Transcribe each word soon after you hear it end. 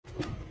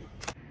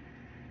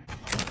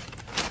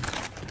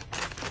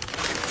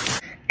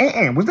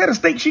Was that a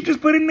steak she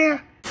just put in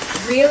there?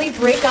 Really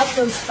break up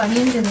those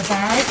Funyuns in the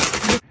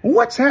bag?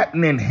 What's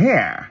happening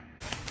here?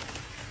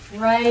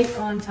 Right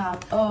on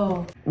top.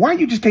 Oh. Why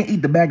you just can't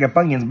eat the bag of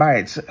Funyuns by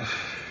itself?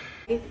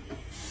 Into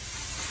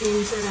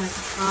that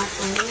hot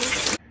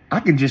oil. I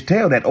can just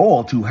tell that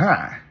oil too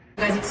high.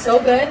 Guys, it's so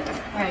good.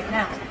 All right,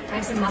 now, I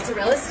have some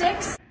mozzarella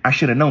sticks. I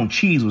should have known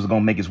cheese was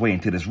gonna make its way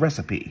into this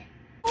recipe.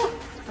 Oh,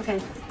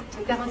 okay,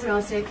 take that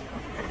mozzarella stick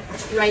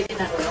right in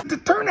that oil.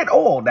 Turn that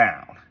oil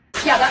down.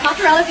 Yeah, that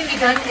mozzarella's gonna be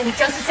done in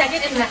just a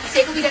second, and that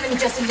steak will be done in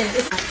just a minute.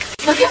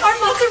 Look at our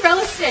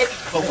mozzarella stick.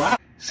 Oh, wow.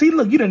 See,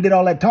 look, you done did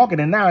all that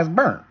talking and now it's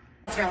burnt.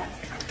 Mozzarella.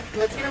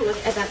 Let's get a look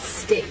at that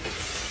steak.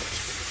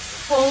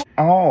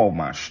 Oh,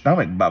 my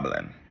stomach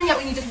bubbling. Yeah,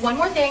 we need just one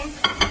more thing.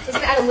 Just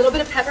gonna add a little bit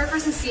of pepper for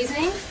some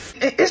seasoning.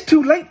 It's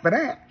too late for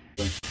that.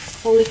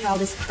 Holy cow,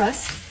 this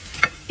crust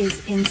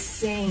is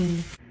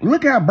insane.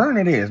 Look how burnt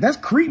it is. That's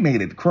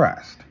cremated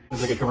crust.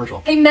 It's like a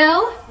commercial. Hey,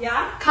 Mel?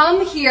 Yeah?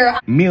 Come here.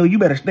 Meal, you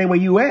better stay where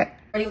you at.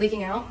 Are you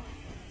leaking out?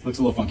 Looks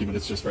a little funky, but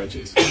it's just fried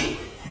cheese.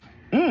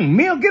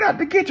 Meal, get out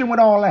the kitchen with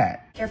all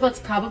that. Careful, it's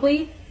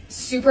probably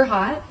super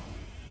hot.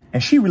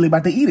 And she really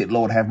about to eat it,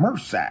 Lord have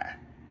mercy. All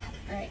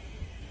right.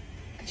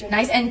 Get your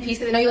nice end piece,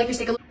 because I know you like your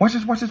steak a little Watch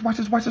this, watch this, watch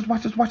this, watch this,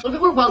 watch this, watch this.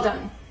 bit more well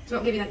done. So I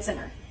won't give you that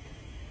center.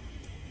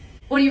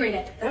 What do you rate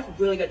it? That's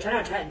really good. 10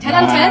 out of 10. 10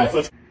 out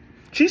of 10?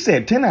 She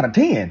said 10 out of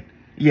 10.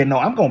 Yeah, no,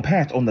 I'm gonna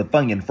pass on the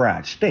Funyun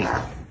fried steak.